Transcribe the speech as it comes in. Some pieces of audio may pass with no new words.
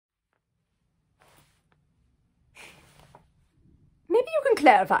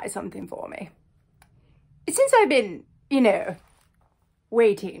clarify something for me? Since I've been,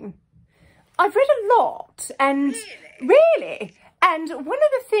 waiting, I've read a lot and... Really? And one of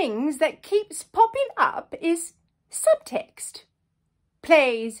the things that keeps popping up is subtext.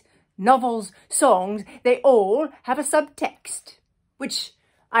 Plays, novels, songs, they all have a subtext, which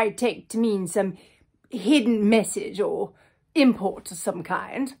I take to mean some hidden message or import of some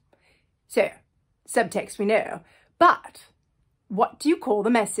kind. So, subtext we know, but what do you call the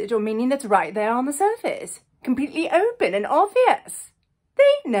message or meaning that's right there on the surface? Completely open and obvious.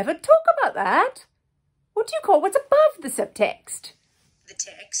 They never talk about that. What do you call what's above the subtext? The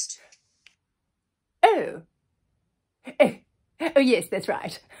text. Oh. Oh, yes, that's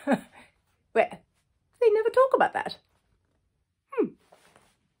right. Well, they never talk about that.